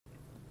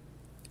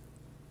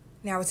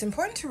Now, it's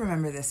important to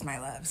remember this, my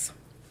loves.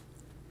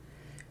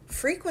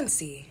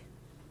 Frequency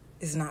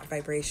is not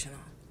vibrational.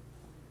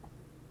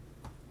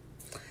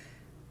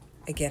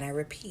 Again, I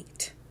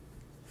repeat,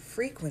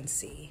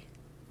 frequency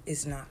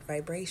is not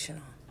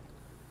vibrational.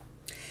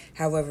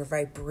 However,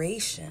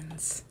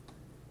 vibrations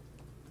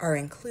are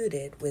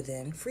included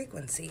within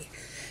frequency.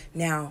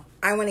 Now,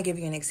 I want to give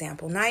you an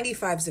example.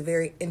 95 is a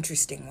very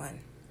interesting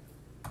one.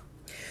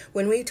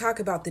 When we talk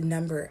about the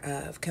number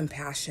of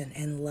compassion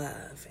and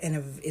love,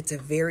 and it's a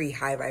very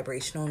high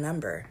vibrational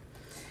number,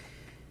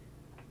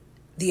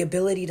 the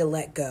ability to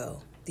let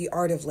go, the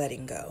art of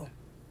letting go,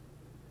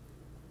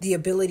 the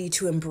ability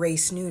to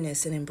embrace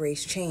newness and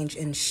embrace change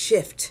and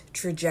shift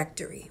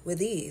trajectory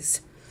with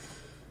ease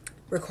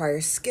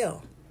requires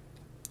skill,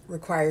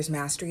 requires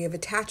mastery of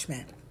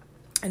attachment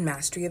and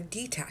mastery of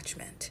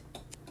detachment.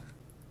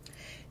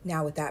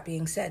 Now, with that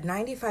being said,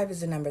 95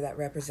 is a number that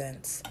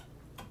represents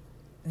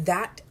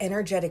that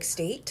energetic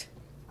state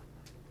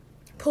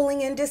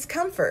pulling in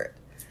discomfort,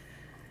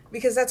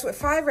 because that's what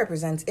 5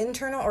 represents: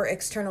 internal or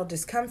external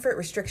discomfort,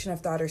 restriction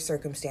of thought or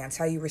circumstance.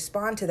 How you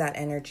respond to that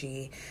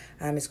energy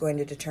is going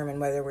to determine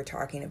whether we're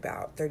talking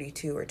about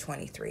 32 or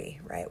 23,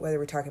 right? Whether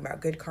we're talking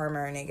about good karma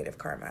or negative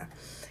karma.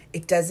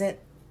 It doesn't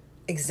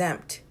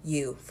exempt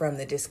you from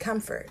the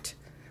discomfort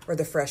or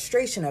the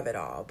frustration of it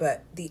all,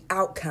 but the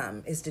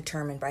outcome is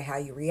determined by how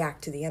you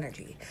react to the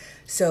energy.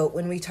 So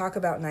when we talk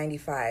about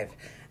 95,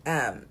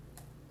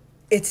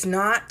 it's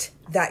not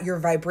that your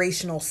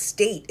vibrational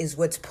state is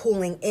what's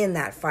pulling in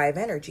that 5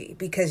 energy,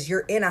 because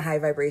you're in a high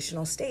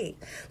vibrational state.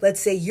 Let's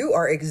say you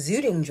are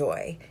exuding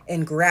joy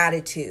and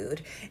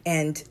gratitude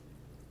and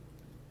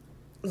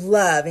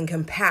love and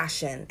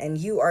compassion, and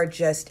you are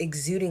just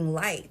exuding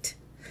light,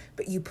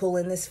 but you pull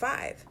in this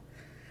 5.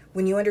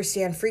 When you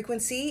understand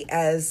frequency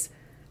as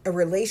a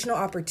relational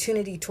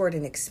opportunity toward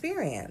an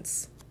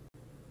experience,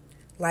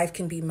 life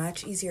can be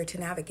much easier to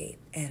navigate.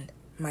 And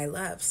my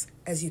loves,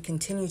 as you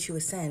continue to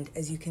ascend,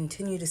 as you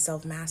continue to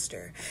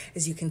self-master,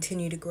 as you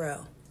continue to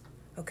grow,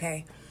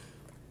 okay?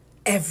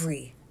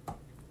 Every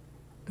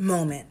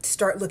moment,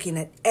 start looking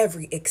at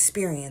every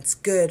experience,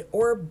 good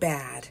or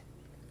bad,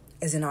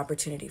 as an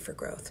opportunity for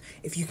growth.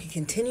 If you can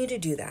continue to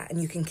do that,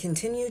 and you can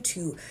continue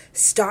to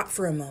stop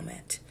for a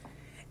moment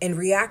and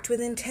react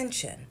with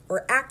intention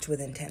or act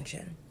with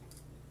intention,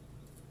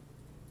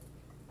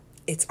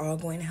 it's all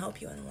going to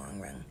help you in the long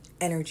run,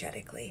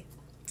 energetically.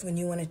 When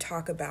you want to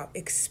talk about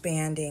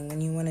expanding,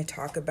 when you want to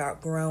talk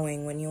about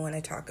growing, when you want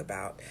to talk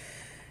about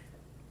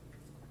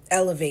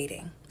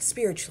elevating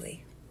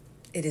spiritually,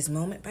 it is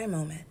moment by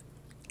moment.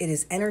 It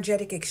is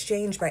energetic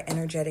exchange by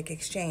energetic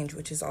exchange,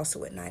 which is also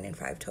what 9 and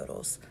 5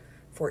 totals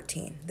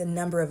 14. The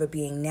number of a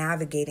being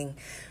navigating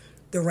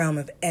the realm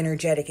of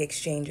energetic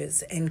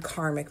exchanges and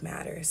karmic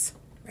matters,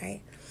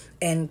 right?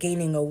 And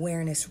gaining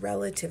awareness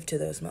relative to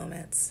those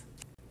moments.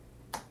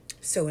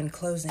 So in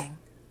closing,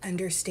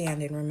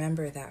 understand and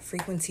remember that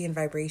frequency and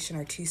vibration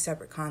are 2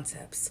 separate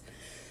concepts.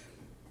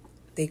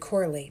 They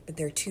correlate, but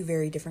they're 2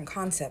 very different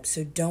concepts.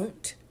 So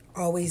don't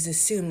always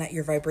assume that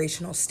your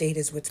vibrational state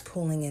is what's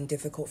pulling in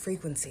difficult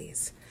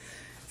frequencies.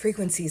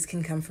 Frequencies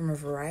can come from a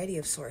variety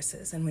of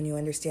sources. And when you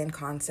understand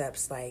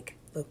concepts like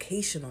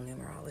locational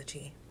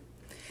numerology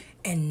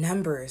and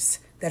numbers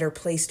that are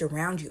placed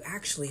around you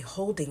actually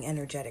holding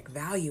energetic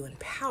value and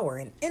power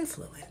and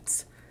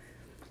influence,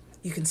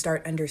 you can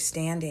start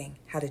understanding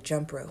how to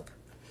jump rope,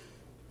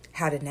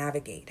 how to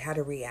navigate, how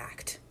to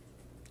react.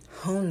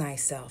 Hone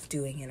thyself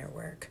doing inner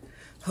work.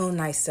 Hone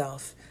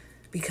thyself,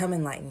 become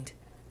enlightened,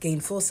 gain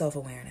full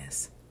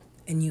self-awareness,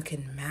 and you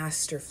can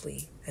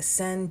masterfully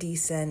ascend,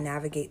 descend,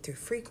 navigate through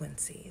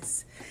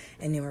frequencies.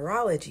 And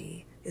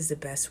numerology is the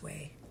best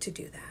way to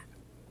do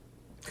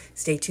that.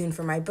 Stay tuned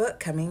for my book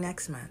coming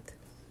next month.